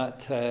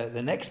At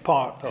the next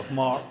part of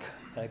Mark,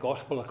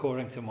 Gospel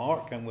according to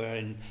Mark, and we're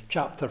in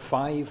chapter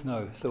 5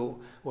 now. So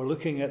we're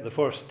looking at the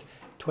first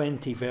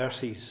 20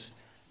 verses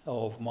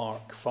of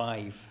Mark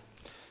 5.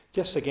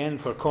 Just again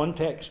for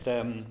context,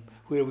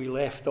 where we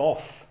left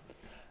off,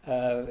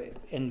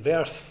 in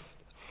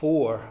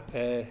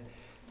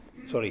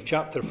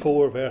chapter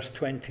 4, verse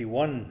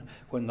 21,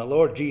 when the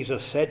Lord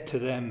Jesus said to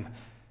them,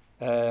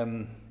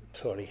 I've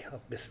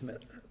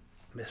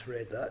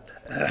misread that.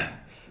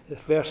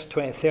 Verse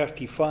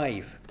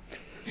 35,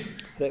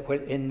 that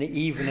when the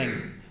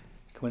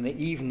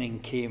evening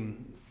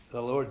came,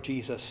 the Lord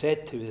Jesus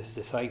said to his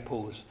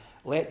disciples,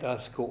 "Let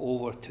us go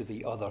over to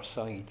the other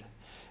side."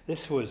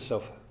 This was,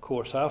 of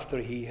course,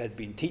 after he had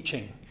been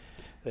teaching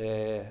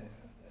the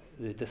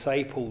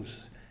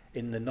disciples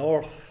in the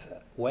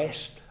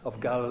northwest of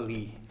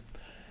Galilee,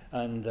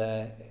 and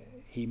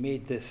he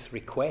made this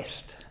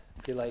request,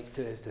 if you like,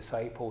 to his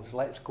disciples: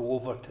 let's go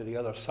over to the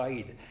other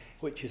side,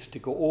 which is to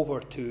go over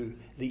to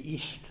the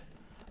east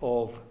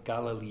of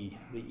Galilee,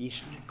 the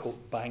east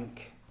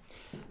bank.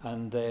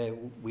 And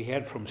we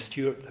heard from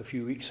Stuart a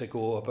few weeks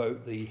ago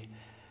about the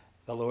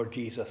Lord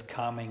Jesus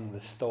calming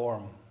the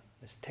storm,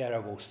 this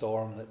terrible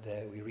storm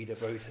that we read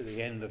about at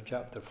the end of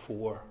chapter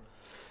 4.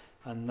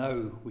 And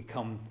now we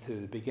come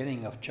to the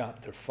beginning of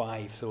chapter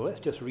 5. So let's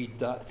just read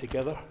that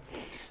together.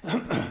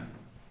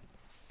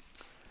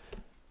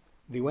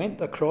 They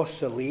went across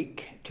the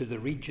lake to the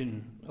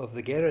region of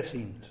the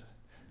Gerasenes.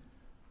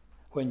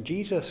 When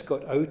Jesus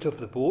got out of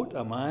the boat,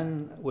 a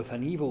man with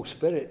an evil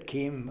spirit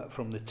came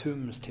from the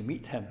tombs to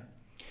meet him.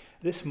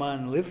 This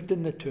man lived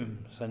in the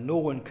tombs, and no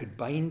one could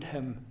bind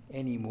him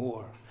any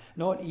more,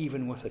 not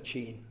even with a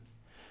chain.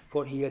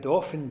 For he had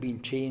often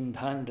been chained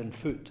hand and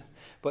foot,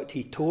 but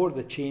he tore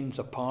the chains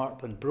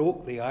apart and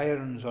broke the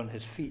irons on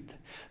his feet.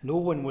 No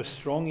one was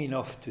strong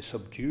enough to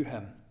subdue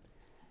him.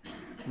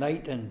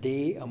 Night and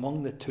day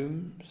among the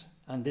tombs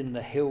and in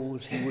the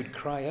hills he would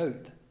cry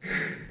out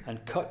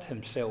and cut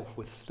himself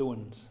with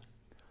stones.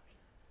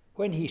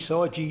 When he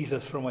saw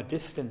Jesus from a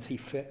distance,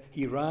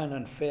 he ran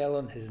and fell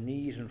on his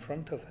knees in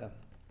front of him.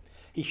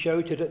 He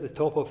shouted at the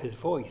top of his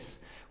voice,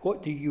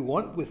 "What do you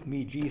want with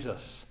me,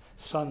 Jesus,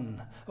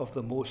 Son of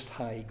the Most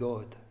High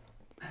God?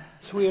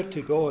 Swear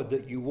to God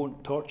that you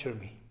won't torture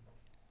me."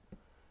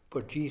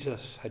 For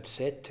Jesus had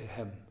said to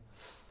him,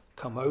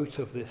 "Come out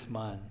of this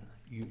man,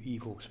 you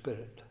evil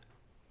spirit."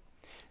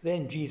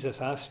 Then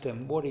Jesus asked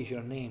him, "What is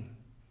your name?"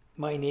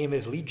 "My name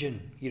is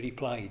Legion," he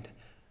replied,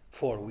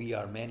 "for we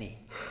are many."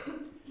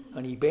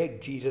 And he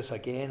begged Jesus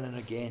again and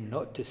again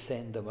not to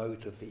send them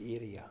out of the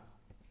area.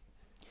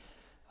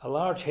 A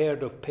large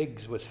herd of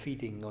pigs was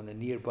feeding on a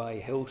nearby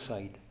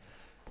hillside.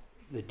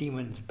 The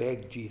demons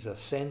begged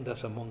Jesus, "Send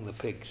us among the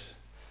pigs.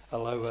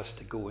 Allow us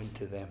to go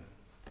into them."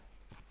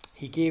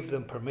 He gave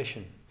them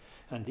permission,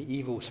 and the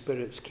evil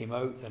spirits came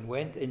out and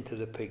went into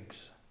the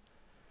pigs.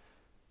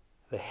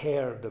 The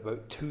herd,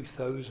 about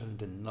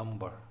 2,000 in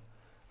number,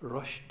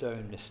 rushed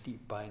down the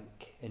steep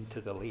bank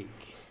into the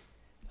lake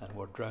and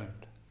were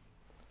drowned.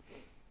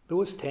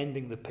 Those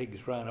tending the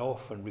pigs ran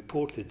off and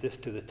reported this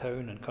to the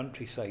town and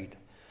countryside,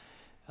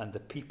 and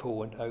the people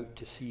went out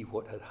to see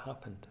what had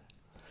happened.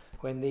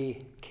 When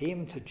they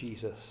came to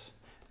Jesus,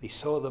 they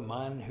saw the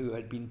man who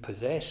had been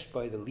possessed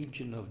by the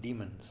legion of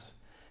demons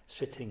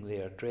sitting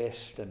there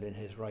dressed and in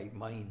his right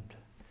mind,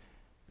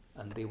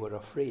 and they were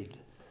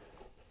afraid.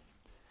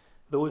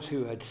 Those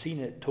who had seen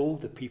it told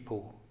the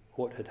people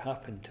what had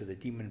happened to the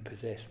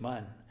demon-possessed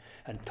man,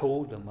 and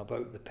told them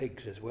about the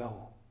pigs as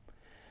well.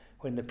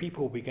 When the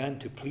people began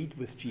to plead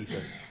with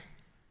Jesus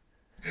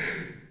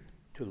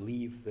to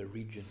leave the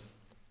region,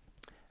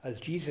 as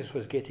Jesus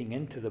was getting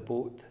into the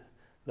boat,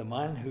 the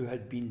man who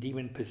had been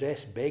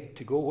demon-possessed begged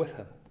to go with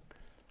him.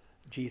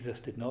 Jesus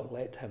did not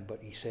let him,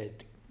 but he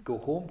said, "Go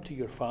home to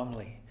your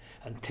family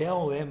and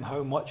tell them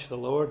how much the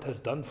Lord has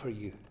done for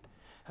you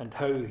and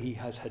how he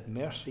has had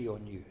mercy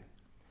on you."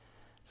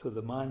 So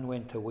the man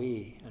went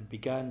away and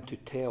began to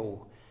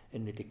tell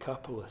in the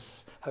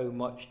Decapolis how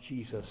much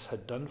Jesus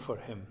had done for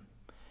him,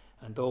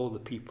 and all the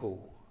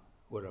people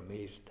were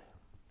amazed.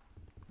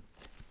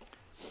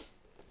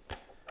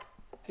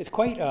 It's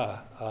quite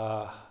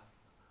a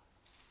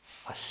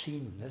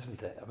scene,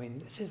 isn't it? I mean,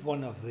 this is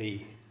one of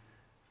the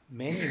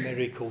many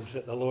miracles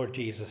that the Lord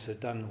Jesus has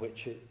done,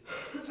 which is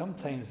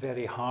sometimes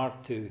very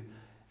hard to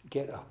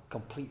get a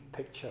complete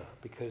picture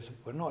because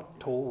we're not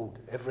told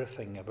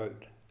everything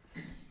about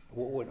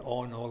what went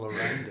on all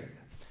around it.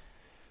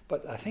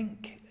 But I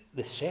think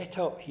the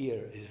setup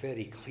here is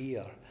very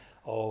clear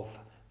of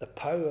the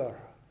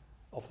power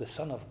of the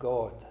Son of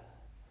God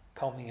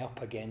coming up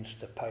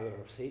against the power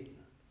of Satan.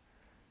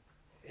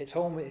 It's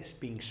almost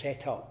being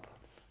set up.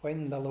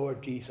 When the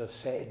Lord Jesus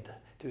said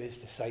to his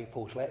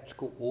disciples, "Let's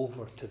go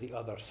over to the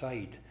other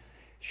side,"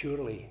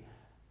 surely,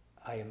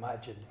 I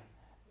imagine,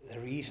 the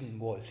reason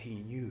was he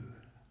knew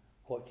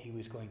what he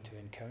was going to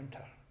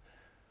encounter.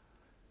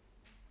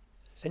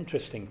 It's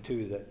interesting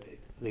too that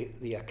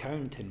the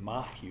account in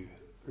Matthew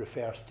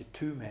refers to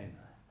two men.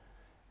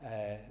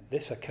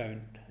 This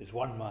account is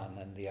one man,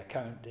 and the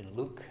account in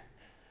Luke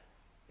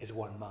is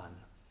one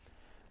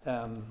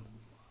man.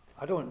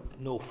 I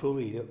don't know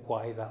fully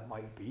why that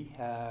might be.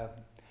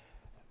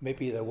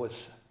 Maybe there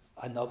was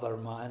another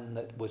man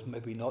that was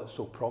maybe not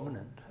so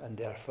prominent, and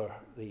therefore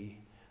the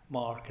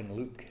Mark and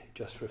Luke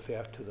just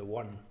refer to the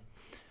one.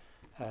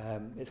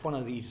 It's one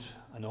of these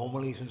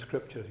anomalies in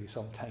scriptures you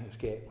sometimes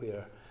get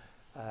where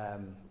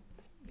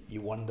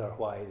you wonder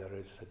why there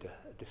is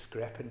a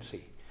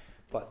discrepancy.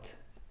 But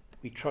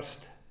we trust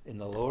in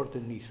the Lord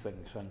in these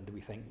things, and we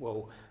think,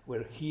 well,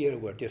 we're here,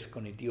 we're just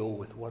going to deal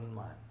with one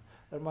man.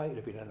 There might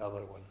have been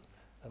another one,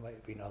 there might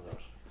have been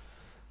others.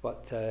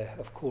 But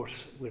of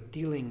course, we're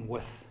dealing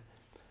with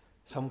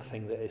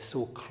something that is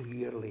so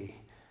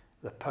clearly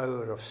the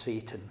power of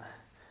Satan.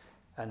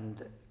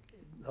 And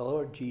the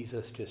Lord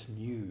Jesus just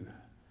knew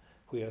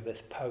where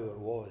this power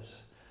was.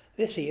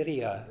 This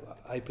area,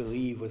 I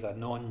believe, was a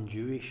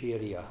non-Jewish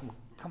area. I'll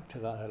come to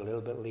that a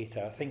little bit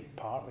later. I think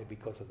partly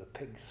because of the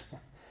pigs.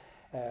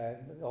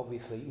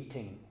 Obviously,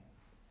 eating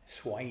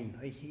swine,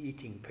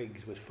 eating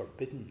pigs was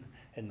forbidden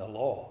in the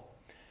law.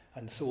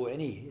 And so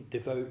any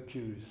devout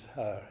Jews,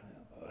 or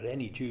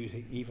any Jews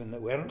even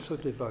that weren't so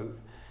devout,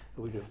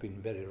 would have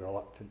been very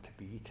reluctant to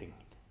be eating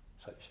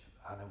such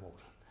animals.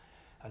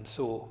 And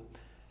so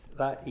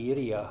that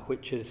area,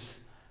 which is,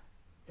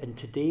 in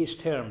today's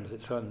terms,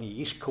 it's on the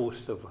east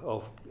coast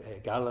of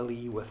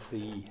Galilee with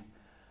the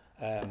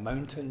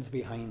mountains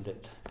behind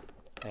it.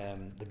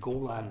 The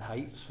Golan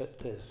Heights,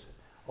 it is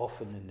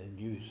often in the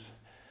news,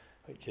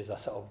 which is a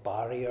sort of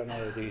barrier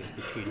nowadays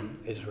between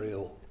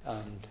Israel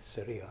and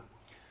Syria,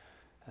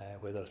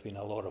 where there's been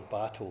a lot of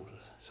battles.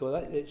 So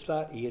it's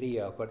that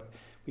area, but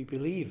we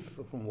believe,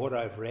 from what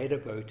I've read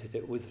about it,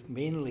 it was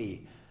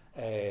mainly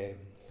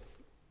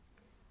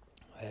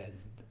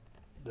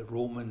the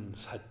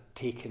Romans had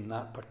taken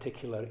that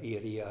particular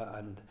area,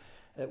 and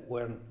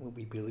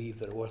we believe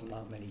there wasn't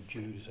that many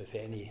Jews, if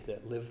any,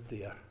 that lived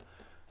there.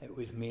 It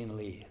was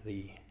mainly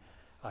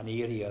an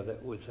area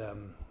that was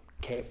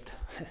kept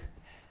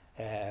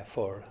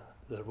for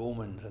the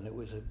Romans, and it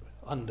was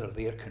under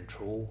their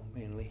control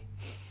mainly.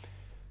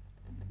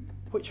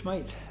 Which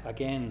might,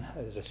 again,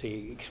 as I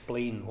say,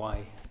 explain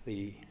why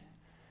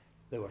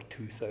there were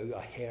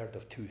a herd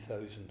of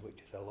 2,000, which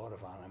is a lot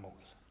of animals.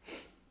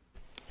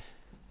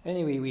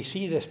 Anyway, we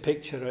see this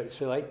picture. It's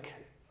like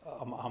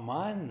a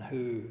man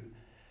who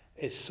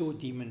is so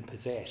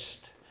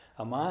demon-possessed,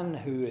 a man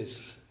who is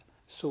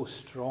so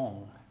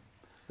strong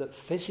that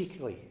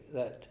physically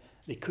that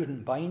they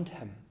couldn't bind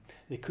him,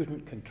 they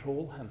couldn't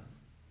control him.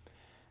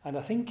 And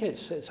I think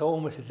it's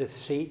almost as if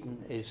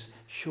Satan is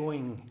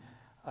showing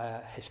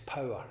his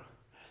power.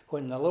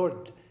 When the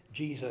Lord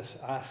Jesus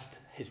asked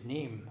his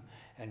name,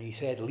 and he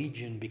said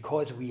Legion,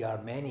 because we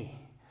are many.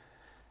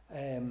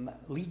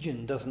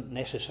 Legion doesn't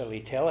necessarily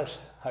tell us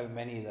how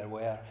many there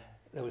were.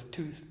 There was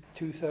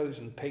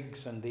 2,000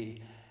 pigs, and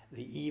the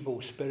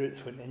evil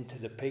spirits went into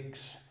the pigs.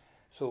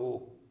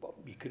 So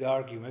you could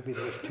argue maybe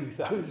there was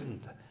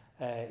 2,000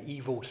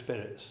 evil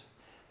spirits.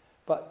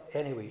 But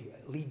anyway,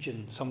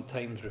 Legion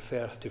sometimes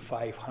refers to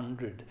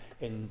 500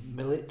 in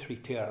military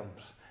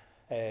terms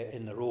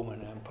in the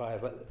Roman Empire,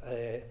 but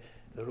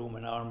the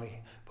Roman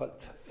army.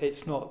 But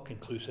it's not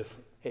conclusive.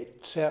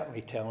 It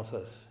certainly tells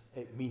us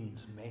it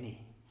means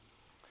many.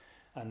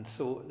 And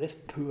so this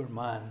poor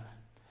man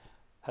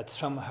had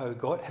somehow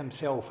got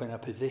himself in a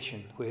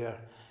position where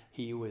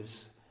he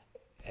was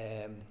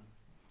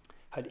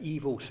had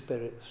evil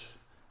spirits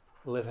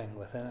living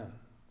within him,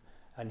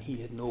 and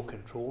he had no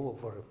control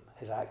over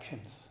his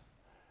actions.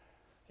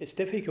 It's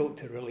difficult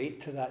to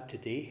relate to that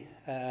today.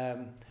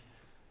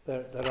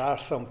 There are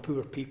some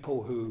poor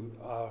people who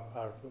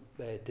are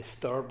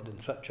disturbed in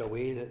such a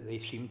way that they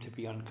seem to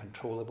be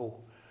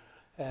uncontrollable.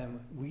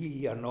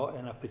 We are not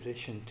in a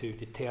position to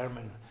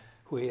determine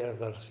where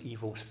there's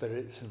evil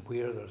spirits and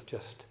where there's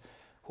just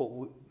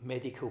what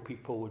medical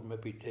people would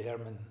maybe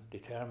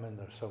determine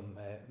there's some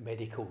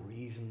medical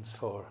reasons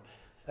for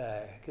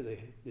the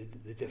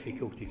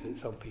difficulties that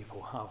some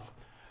people have.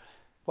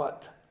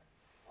 But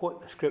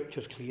what the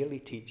scriptures clearly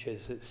teach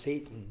is that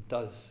Satan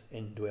does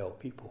indwell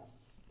people.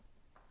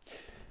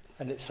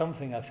 And it's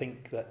something I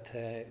think that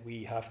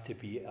we have to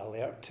be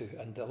alert to.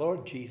 And the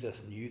Lord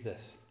Jesus knew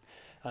this.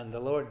 And the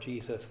Lord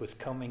Jesus was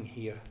coming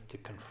here to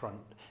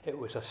confront. It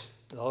was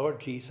the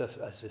Lord Jesus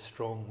as the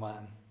strong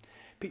man.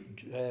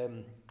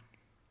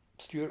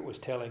 Stuart was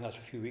telling us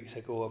a few weeks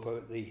ago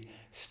about the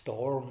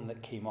storm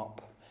that came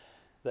up,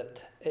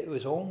 that it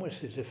was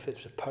almost as if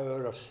it's the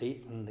power of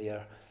Satan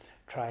there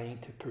trying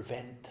to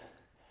prevent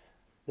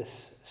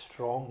this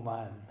strong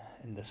man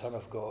in the Son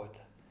of God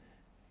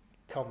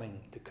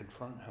coming to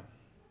confront him.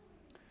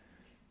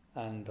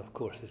 And of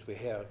course, as we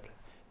heard,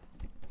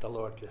 the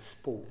Lord just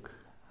spoke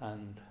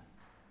and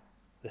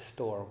the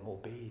storm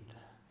obeyed.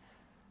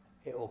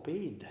 It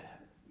obeyed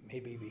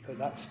maybe because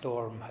that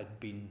storm had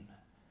been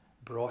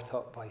brought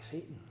up by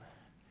Satan.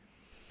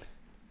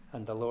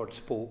 And the Lord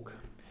spoke,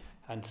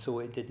 and so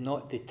it did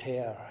not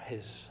deter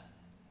his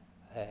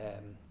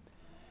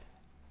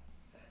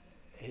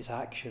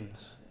actions,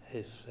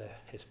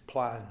 his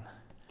plan.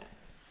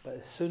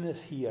 But as soon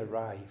as he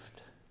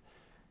arrived,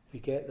 we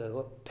get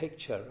the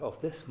picture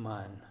of this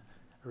man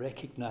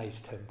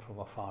recognised him from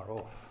afar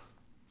off.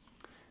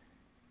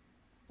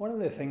 One of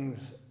the things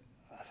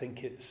I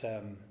think it's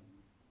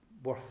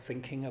worth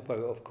thinking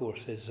about, of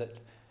course, is that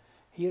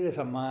here is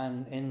a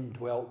man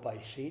indwelt by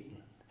Satan,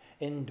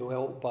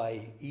 indwelt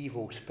by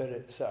evil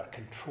spirits that are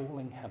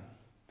controlling him,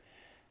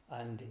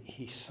 and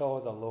he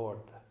saw the Lord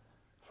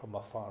from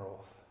afar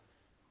off.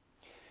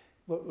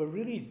 We're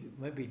really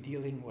maybe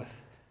dealing with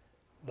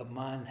the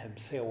man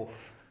himself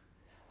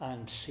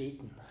and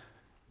Satan,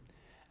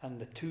 and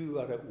the two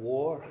are at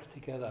war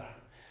together.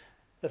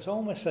 There's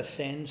almost a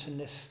sense in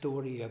this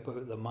story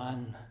about the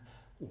man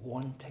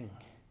wanting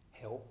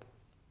help.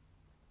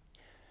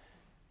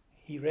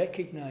 He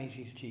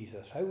recognises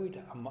Jesus. How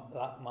would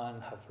that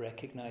man have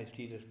recognised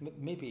Jesus?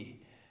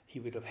 Maybe he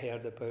would have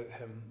heard about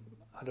him,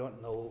 I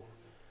don't know.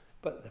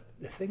 But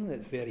the thing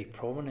that's very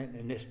prominent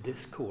in this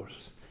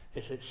discourse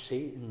is that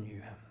Satan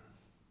knew him.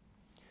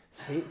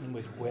 Satan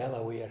was well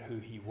aware who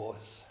he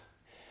was,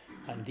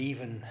 and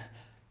even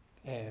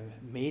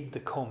made the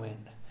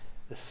comment,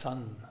 the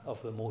Son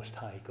of the Most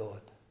High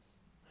God,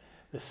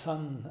 the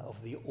Son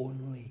of the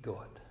only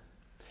God.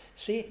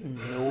 Satan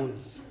knows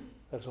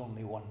there's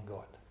only one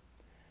God.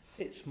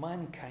 It's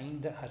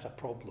mankind that has a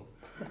problem.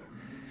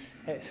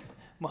 It's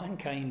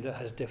mankind that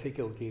has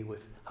difficulty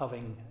with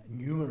having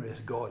numerous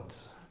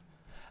gods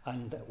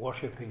and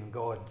worshipping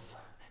gods.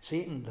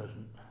 Satan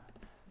doesn't.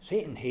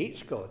 Satan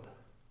hates God,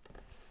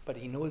 but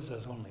he knows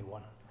there's only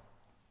one.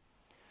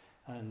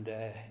 And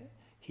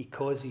he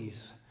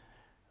causes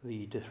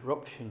the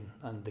disruption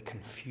and the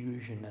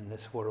confusion in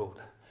this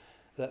world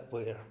that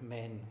where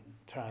men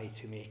try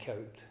to make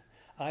out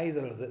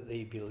either that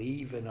they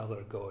believe in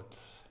other gods,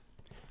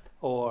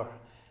 or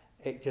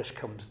it just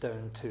comes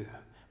down to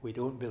we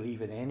don't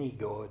believe in any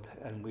God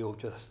and we'll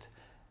just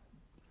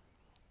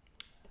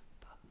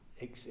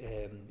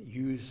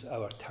use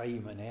our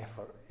time and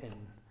effort in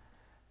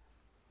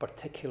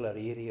particular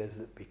areas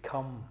that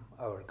become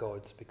our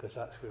gods because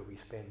that's where we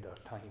spend our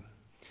time.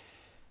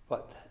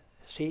 But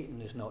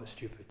Satan is not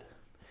stupid.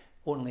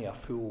 Only a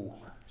fool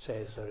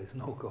says there is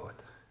no God,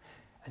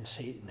 and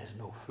Satan is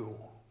no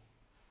fool.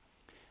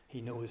 He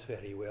knows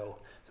very well.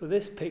 So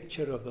this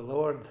picture of the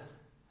Lord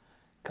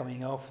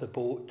coming off the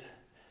boat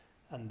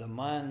and the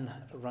man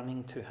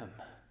running to him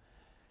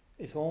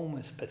is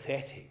almost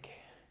pathetic,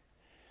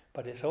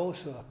 but it's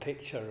also a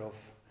picture of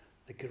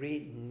the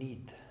great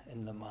need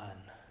in the man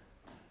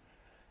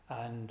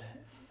and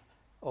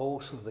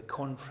also the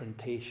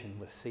confrontation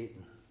with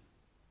Satan.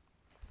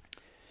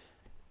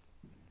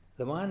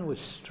 The man was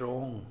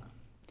strong.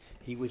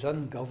 He was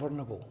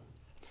ungovernable.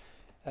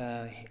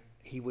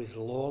 He was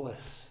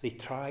lawless. They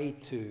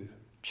tried to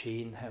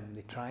chain him.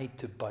 They tried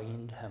to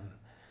bind him.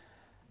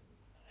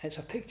 It's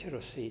a picture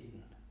of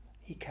Satan.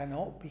 He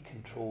cannot be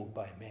controlled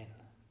by men.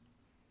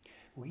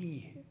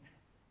 We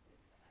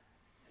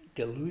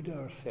delude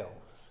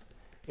ourselves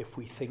if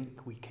we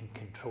think we can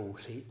control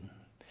Satan.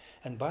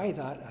 And by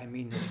that I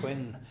mean it's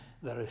when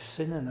there is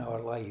sin in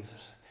our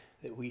lives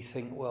that we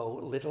think,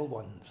 well, little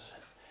ones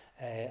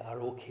are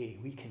okay,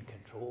 we can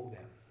control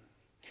them.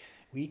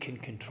 We can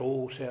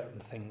control certain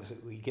things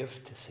that we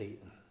give to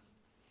Satan.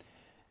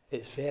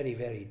 It's very,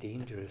 very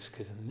dangerous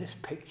because in this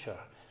picture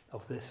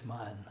of this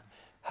man,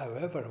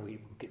 however,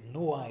 we've got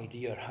no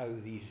idea how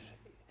these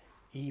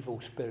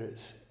evil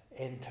spirits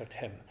entered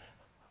him,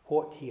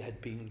 what he had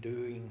been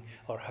doing,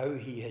 or how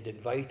he had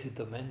invited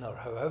them in, or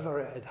however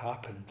it had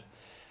happened.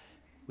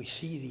 We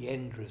see the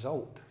end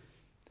result,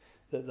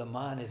 that the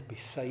man is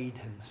beside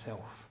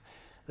himself,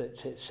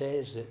 that it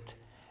says that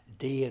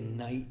day and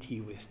night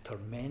he was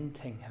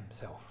tormenting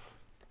himself.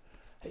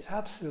 It's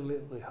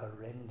absolutely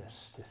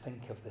horrendous to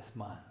think of this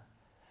man,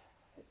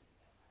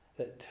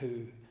 that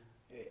who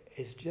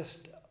is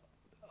just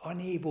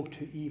unable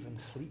to even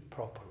sleep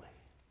properly,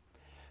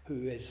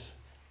 who is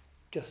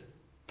just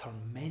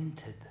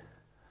tormented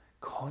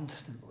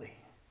constantly,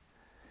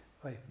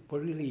 by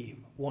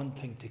really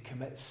wanting to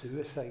commit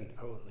suicide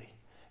probably.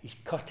 He's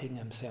cutting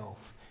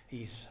himself,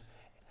 he's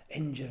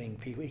injuring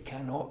people, he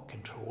cannot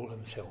control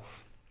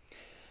himself.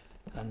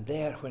 And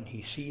there when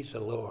he sees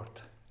the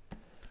Lord,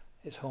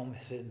 it's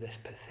almost in this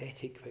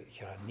pathetic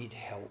picture, I need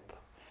help.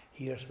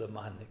 Here's the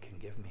man that can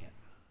give me it.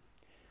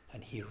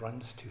 And he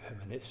runs to him,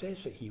 and it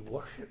says that he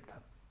worshipped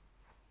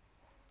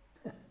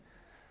him.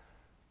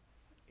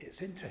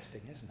 It's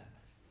interesting, isn't it?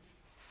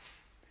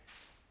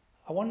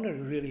 I wonder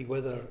really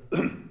whether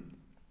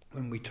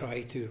when we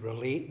try to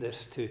relate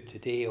this to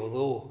today,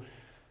 although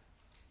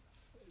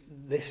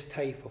this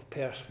type of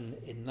person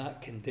in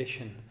that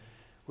condition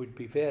would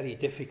be very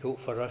difficult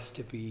for us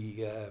to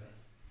be,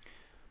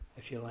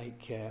 if you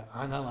like,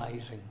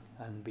 analysing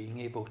and being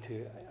able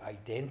to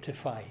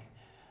identify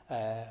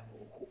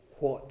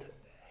what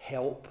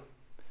help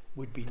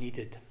would be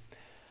needed.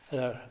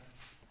 There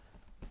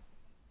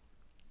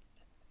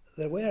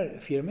were,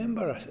 if you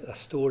remember a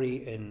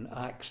story in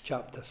Acts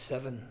chapter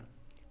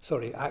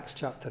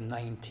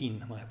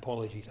 19, my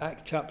apologies,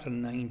 Acts chapter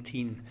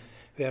 19,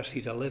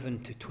 verses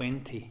 11 to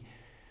 20,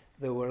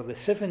 there were the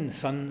 7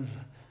 sons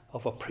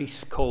of a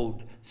priest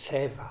called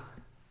Sceva,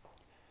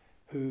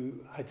 who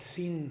had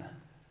seen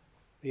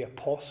the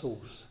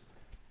apostles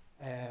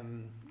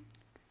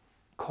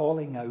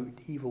calling out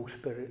evil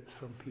spirits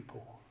from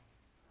people,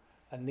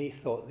 and they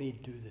thought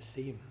they'd do the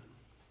same.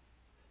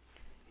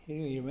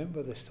 You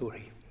remember the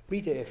story.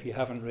 Read it if you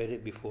haven't read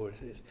it before.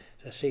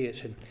 As I say,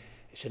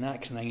 it's in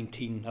Acts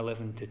 19,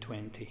 11 to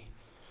 20.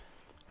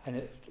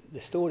 And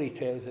the story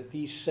tells that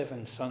these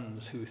 7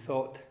 sons who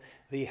thought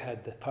they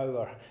had the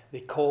power,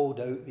 they called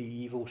out the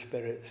evil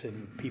spirits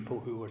in people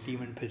who were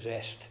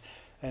demon-possessed,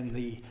 and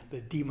the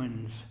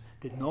demons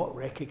did not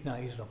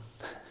recognize them.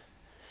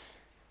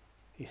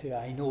 He said,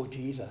 I know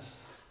Jesus,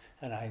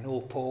 and I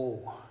know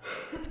Paul,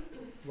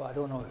 but I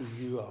don't know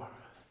who you are.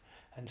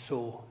 And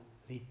so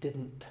they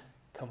didn't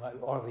come out,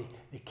 or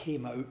they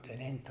came out and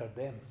entered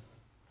them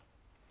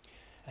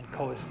and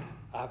caused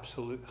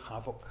absolute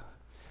havoc.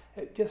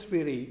 It just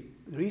really,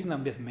 the reason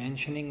I'm just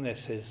mentioning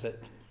this is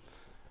that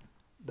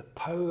the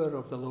power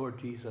of the Lord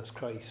Jesus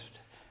Christ,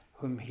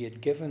 whom he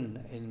had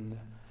given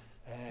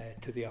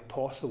to the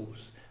apostles,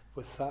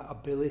 with that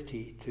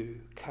ability to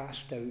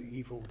cast out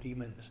evil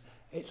demons,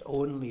 it's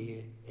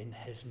only in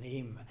his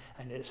name,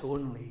 and it's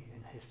only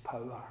in his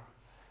power.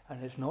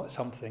 And it's not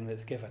something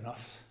that's given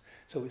us.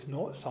 So it's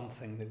not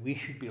something that we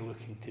should be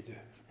looking to do.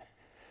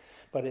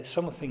 But it's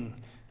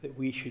something that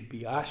we should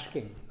be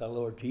asking the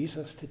Lord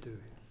Jesus to do,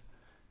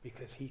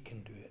 because he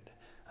can do it.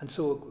 And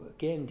so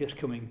again, just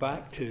coming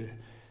back to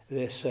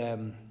this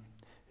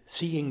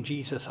seeing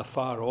Jesus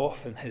afar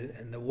off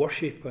and the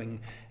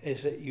worshipping,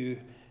 is that you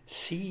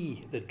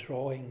see the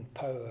drawing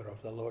power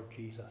of the Lord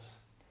Jesus.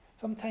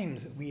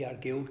 Sometimes we are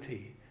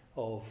guilty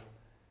of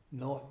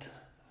not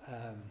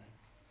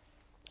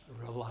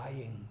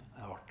relying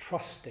or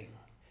trusting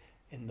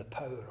in the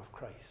power of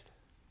Christ.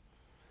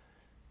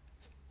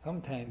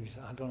 Sometimes,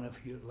 I don't know if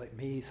you're like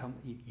me,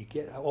 you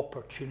get an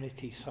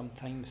opportunity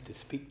sometimes to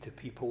speak to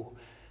people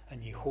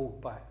and you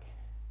hold back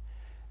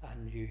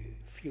and you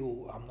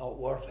feel I'm not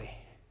worthy,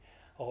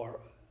 or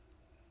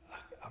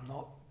I'm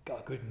not got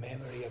a good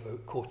memory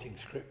about quoting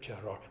scripture,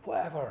 or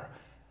whatever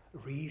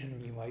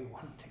reason you might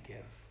want to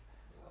give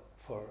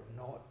for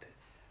not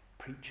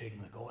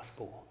preaching the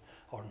gospel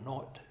or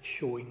not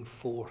showing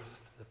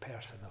forth the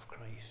person of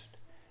Christ,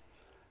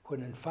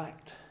 when in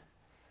fact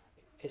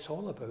it's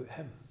all about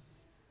him.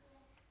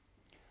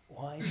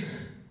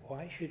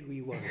 Why should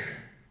we worry?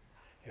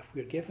 If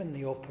we're given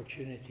the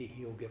opportunity,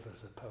 he'll give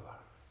us the power.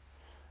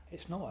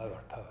 It's not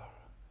our power,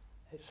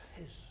 it's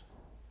his.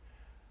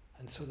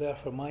 And so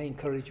therefore my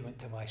encouragement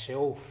to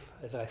myself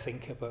as I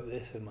think about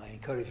this, and my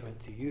encouragement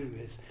to you,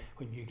 is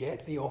when you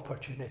get the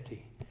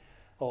opportunity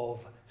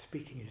of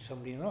speaking to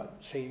somebody, I'm not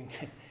saying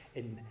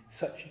in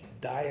such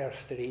dire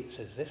straits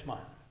as this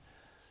man,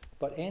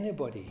 but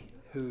anybody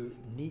who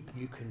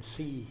you can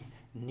see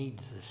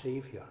needs the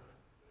Saviour,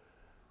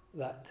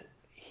 that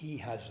he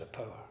has the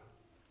power.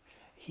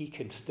 He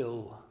can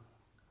still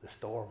the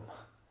storm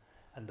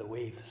and the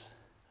waves.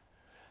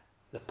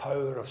 The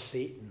power of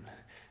Satan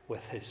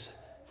with his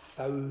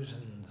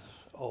thousands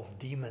of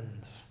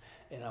demons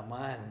in a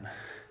man,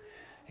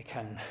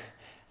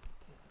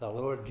 the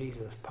Lord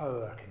Jesus'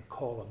 power can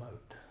call them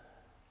out.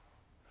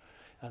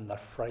 And they're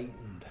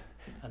frightened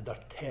and they're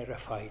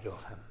terrified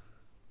of him.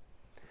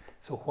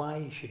 So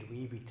why should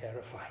we be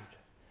terrified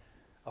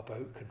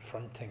about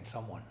confronting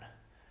someone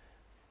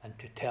and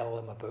to tell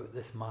them about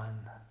this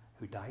man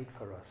who died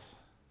for us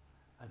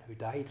and who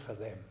died for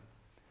them,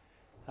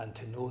 and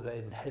to know that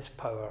in his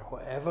power,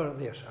 whatever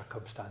their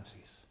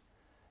circumstances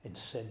in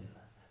sin,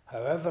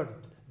 however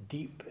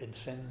deep in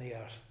sin they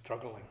are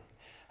struggling,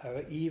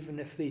 even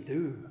if they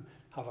do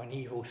have an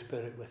evil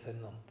spirit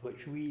within them,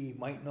 which we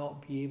might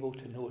not be able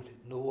to know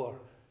or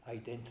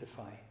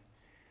identify,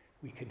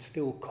 we can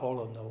still call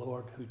on the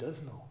Lord who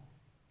does know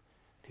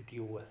to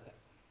deal with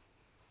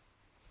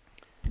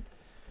it.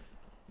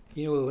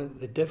 You know,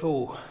 the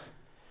devil,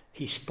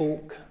 he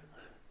spoke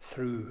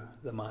through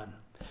the man.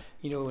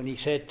 You know, and he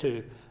said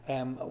to,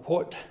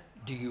 what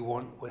do you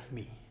want with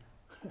me?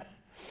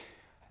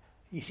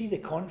 You see the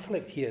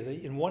conflict here.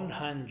 In one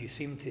hand, you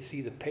seem to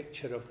see the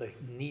picture of the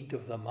need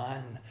of the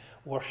man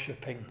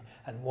worshipping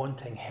and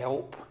wanting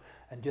help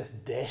and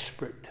just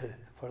desperate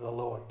for the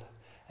Lord.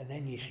 And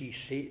then you see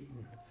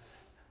Satan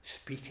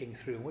speaking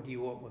through, what do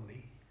you want with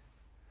me?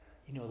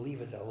 You know,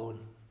 leave us alone.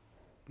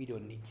 We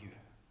don't need you.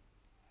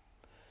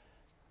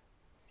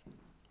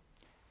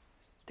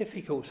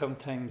 Difficult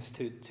sometimes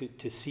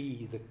to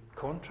see the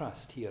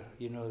contrast here,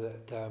 you know,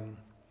 that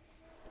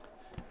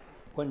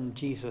when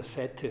Jesus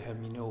said to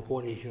him, you know,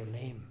 what is your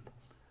name?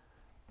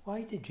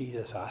 Why did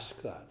Jesus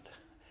ask that?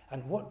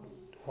 And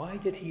why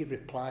did he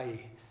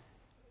reply,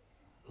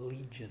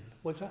 Legion?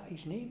 Was that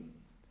his name?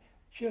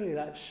 Surely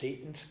that's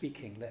Satan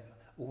speaking, that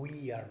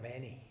we are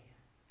many.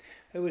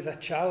 It was a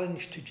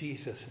challenge to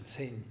Jesus and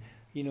saying,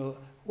 you know,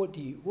 what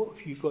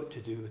have you got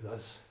to do with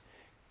us?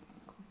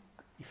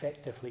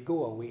 Effectively,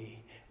 go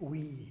away.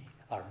 We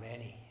are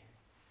many.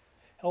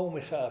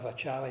 Almost sort of a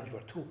challenge. We're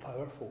too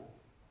powerful.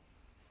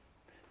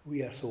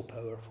 We are so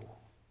powerful.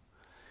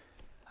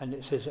 And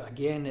it says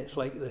again, it's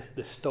like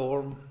the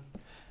storm,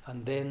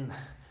 and then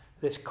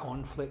this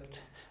conflict,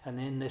 and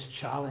then this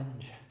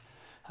challenge,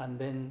 and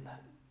then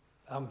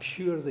I'm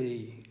sure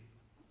the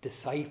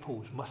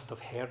disciples must have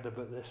heard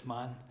about this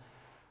man.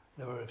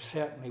 There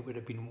certainly would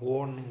have been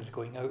warnings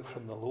going out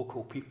from the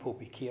local people,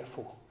 be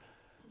careful.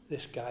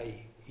 This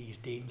guy, he's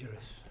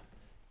dangerous.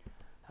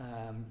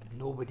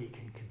 Nobody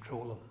can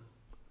control him.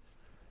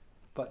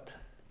 But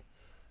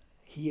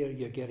here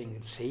you're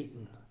getting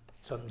Satan's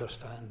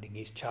understanding.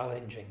 He's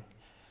challenging.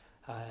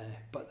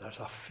 But there's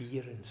a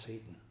fear in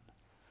Satan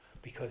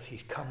because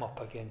he's come up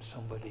against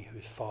somebody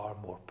who's far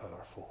more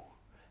powerful,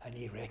 and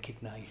he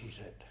recognises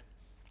it.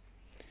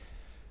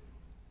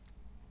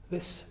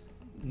 This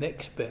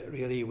next bit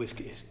really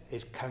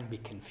can be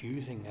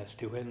confusing as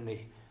to when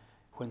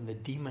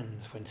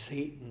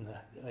Satan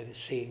is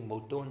saying,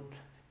 well,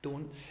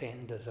 don't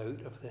send us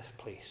out of this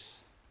place.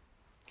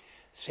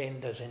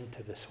 Send us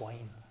into the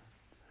swine.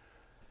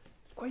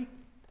 It's quite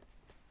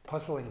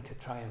puzzling to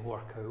try and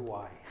work out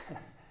why.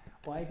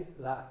 Why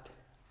that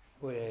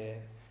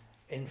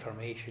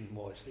information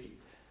was.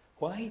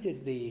 Why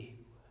did they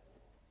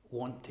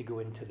want to go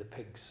into the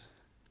pigs?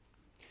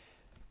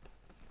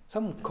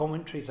 Some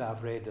commentaries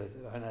I've read,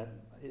 and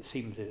it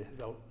seems that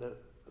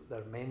there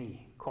are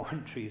many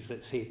commentaries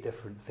that say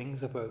different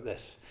things about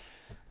this.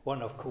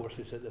 One, of course,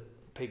 is that the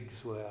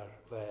pigs were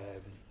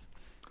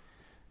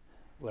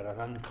an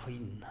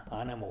unclean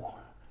animal,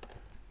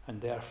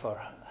 and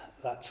therefore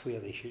that's where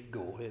they should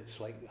go. It's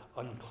like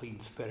unclean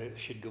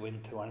spirits should go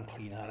into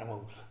unclean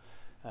animals.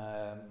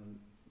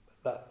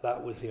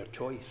 That was their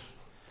choice.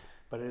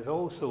 But it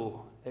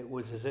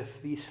was as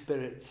if these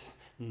spirits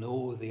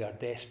know they are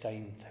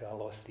destined to a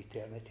lost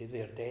eternity.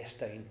 They are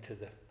destined to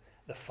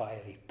the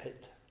fiery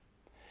pit,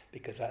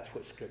 because that's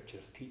what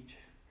scriptures teach.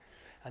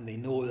 And they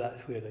know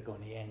that's where they're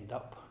going to end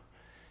up.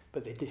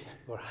 But they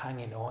were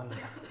hanging on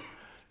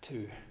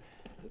to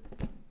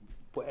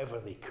whatever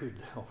they could,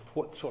 of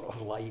what sort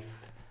of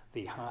life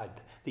they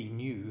had. They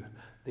knew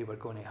they were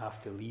going to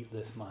have to leave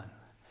this man,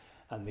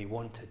 and they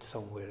wanted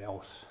somewhere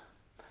else,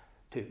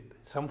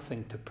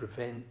 something to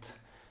prevent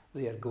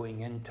their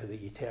going into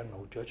the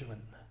eternal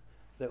judgment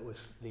that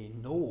they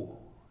know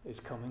is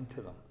coming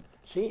to them.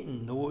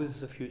 Satan knows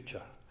the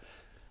future.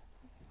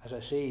 As I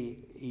say,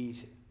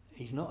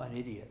 he's not an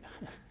idiot.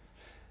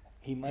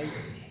 He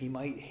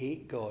might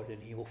hate God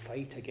and he will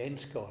fight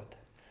against God,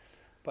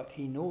 but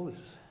he knows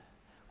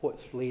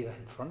what's laid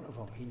in front of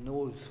him. He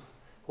knows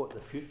what the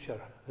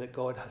future that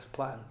God has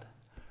planned,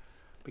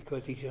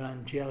 because he's an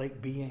angelic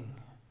being,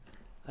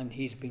 and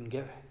he's been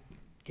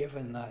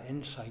given that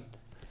insight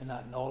and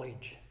that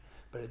knowledge,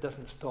 but it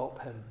doesn't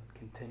stop him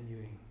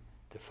continuing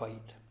to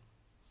fight.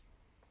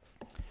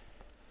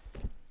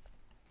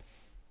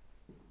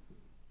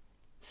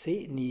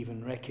 Satan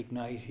even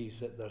recognises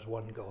that there's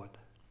one God.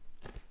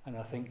 And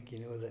I think,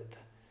 that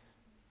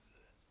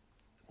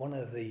one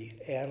of the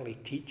early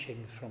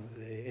teachings from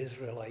the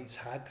Israelites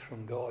had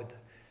from God,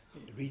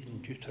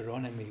 reading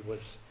Deuteronomy, was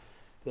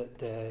that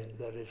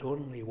there is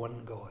only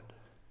one God.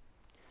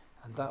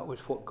 And that was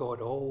what God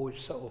always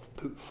sort of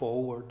put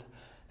forward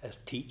as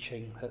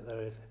teaching, that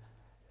there is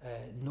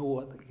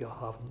you'll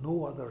have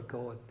no other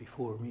God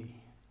before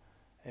me.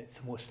 It's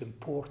the most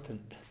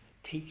important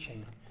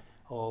teaching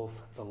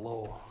of the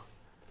law,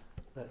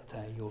 that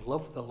you'll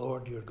love the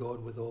Lord your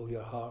God with all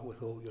your heart,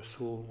 with all your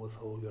soul, with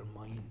all your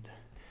mind,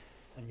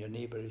 and your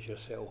neighbour as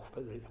yourself.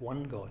 But there's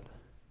one God,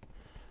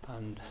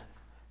 and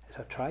it's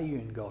a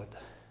triune God,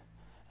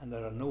 and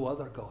there are no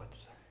other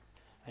gods,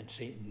 and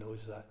Satan knows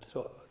that.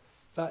 So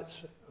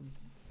that's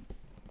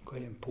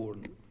quite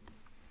important.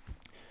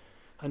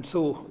 And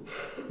so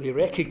they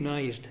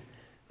recognised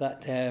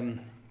that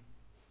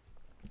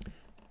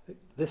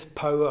this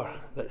power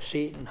that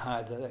Satan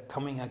had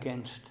coming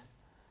against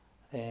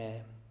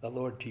the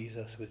Lord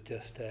Jesus was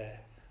just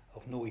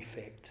of no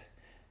effect.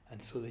 And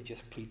so they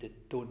just pleaded,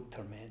 don't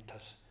torment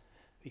us,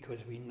 because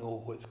we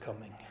know what's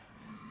coming.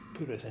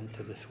 Put us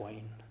into the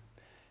swine.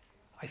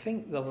 I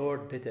think the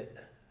Lord did it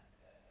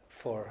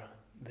for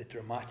the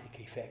dramatic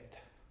effect.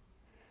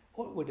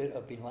 What would it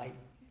have been like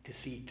to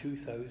see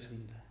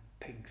 2,000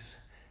 pigs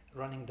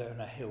running down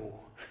a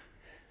hill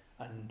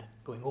and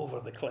going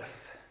over the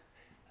cliff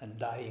and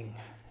dying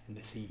in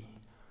the sea?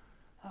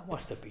 That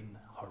must have been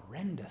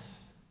horrendous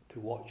to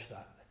watch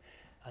that.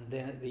 And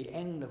then at the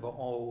end of it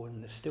all,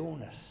 in the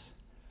stillness,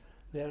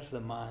 there's the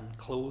man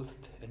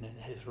clothed and in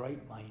his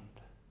right mind.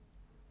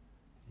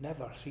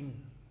 Never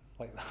seen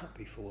like that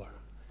before.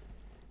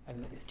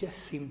 And it just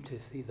seemed to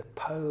see the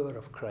power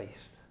of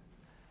Christ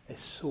is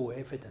so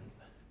evident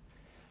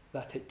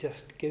that it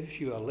just gives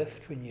you a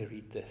lift when you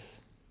read this.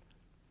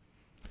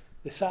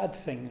 The sad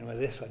thing with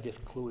this, I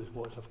just close,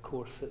 was of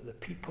course that the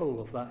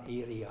people of that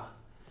area,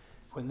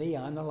 when they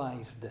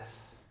analysed this,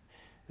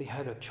 they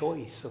had a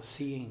choice of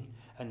seeing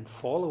and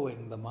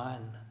following the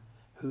man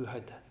who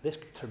had this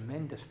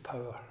tremendous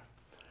power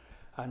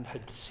and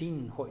had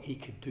seen what he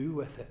could do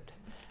with it,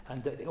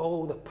 and that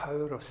all the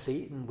power of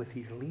Satan with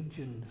his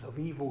legions of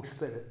evil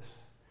spirits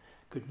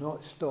could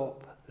not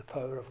stop the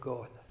power of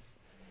God.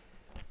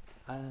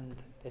 And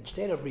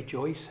instead of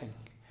rejoicing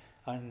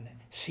and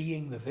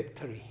seeing the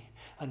victory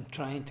and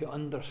trying to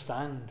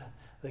understand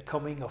the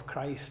coming of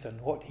Christ and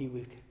what he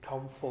would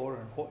come for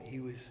and what he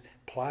was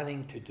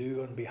planning to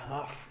do on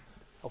behalf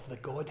of the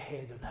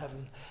Godhead in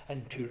heaven,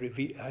 and to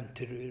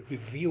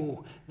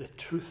reveal the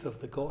truth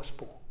of the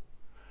gospel,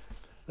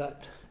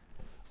 that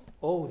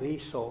all they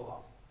saw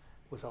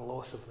was a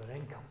loss of their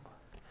income.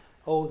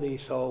 All they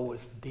saw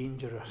was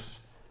dangerous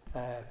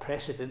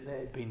precedent that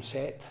had been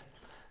set,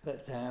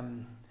 that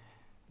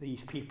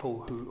these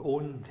people who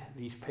owned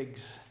these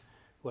pigs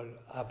were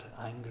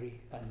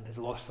angry and had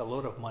lost a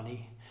lot of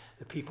money.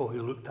 The people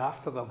who looked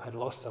after them had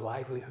lost their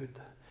livelihood.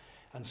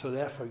 And so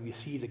therefore you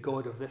see the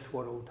God of this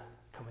world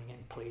coming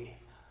in play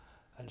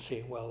and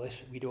saying, well,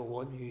 listen, we don't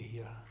want you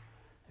here.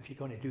 If you're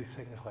going to do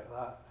things like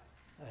that,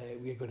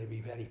 we're going to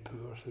be very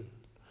poor soon.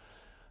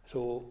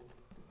 So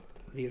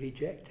they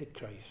rejected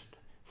Christ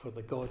for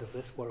the God of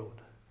this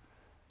world,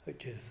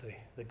 which is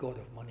the God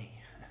of money,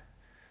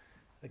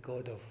 the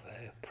God of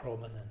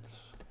prominence,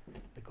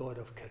 the God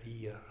of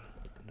career,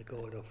 and the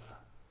God of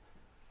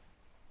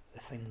the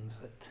things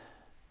that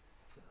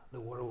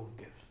the world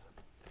gives.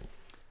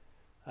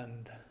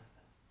 And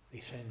they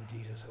send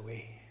Jesus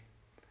away.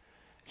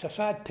 It's a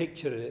sad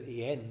picture at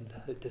the end,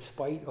 that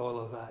despite all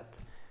of that,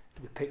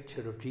 the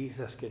picture of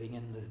Jesus getting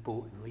in this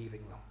boat and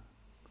leaving them.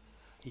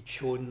 He'd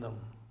shown them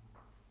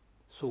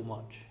so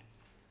much,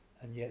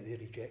 and yet they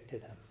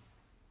rejected him.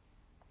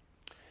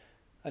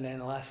 And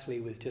then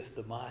lastly was just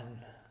the man.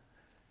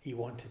 He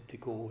wanted to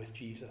go with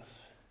Jesus.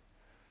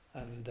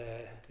 And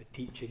the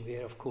teaching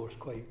there, of course,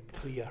 quite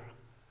clear,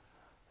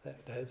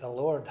 that the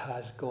Lord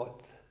has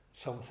got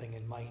something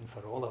in mind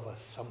for all of us.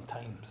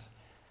 Sometimes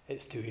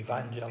it's to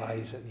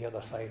evangelize at the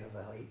other side of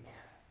the lake.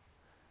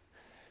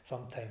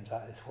 Sometimes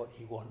that is what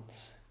he wants.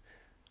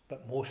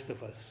 But most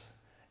of us,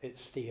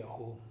 it's stay at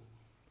home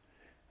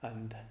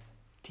and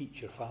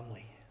teach your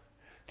family.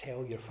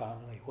 Tell your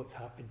family what's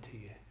happened to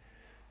you.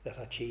 There's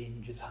a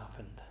change that's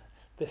happened.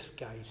 This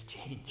guy's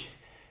change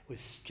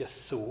was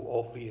just so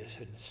obvious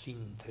and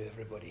seen to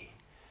everybody.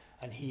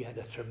 And he had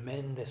a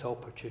tremendous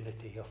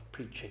opportunity of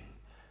preaching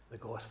the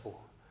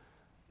gospel.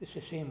 It's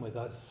the same with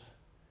us.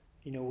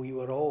 You know, we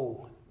were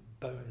all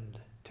bound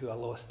to a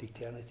lost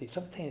eternity.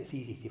 Sometimes it's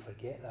easy to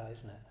forget that,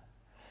 isn't it?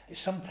 It's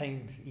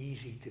sometimes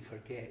easy to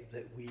forget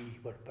that we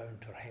were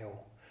bound for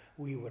hell.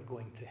 We were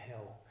going to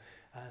hell.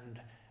 And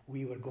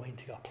we were going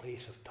to a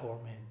place of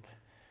torment.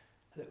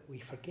 That we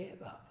forget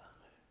that.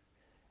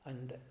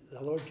 And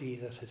the Lord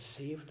Jesus has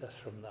saved us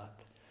from that.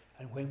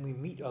 And when we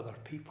meet other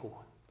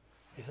people,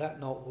 is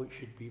that not what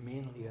should be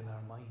mainly in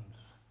our minds?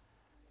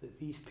 That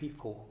these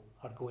people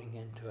are going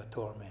into a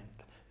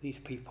torment. These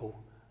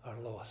people are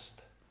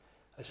lost.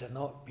 Does it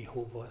not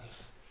behove us?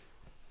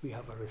 We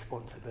have a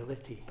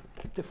responsibility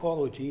to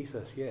follow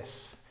Jesus, yes,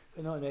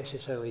 but not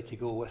necessarily to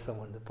go with them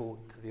on the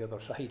boat to the other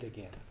side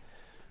again,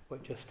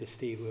 but just to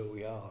stay where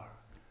we are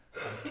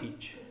and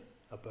teach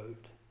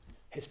about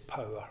his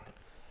power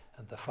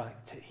and the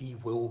fact that he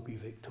will be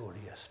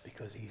victorious,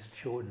 because he's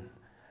shown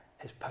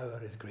his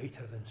power is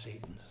greater than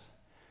Satan's.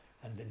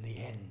 And in the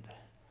end,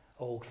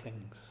 all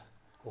things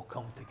will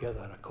come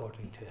together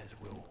according to his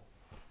will.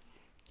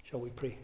 Shall we pray?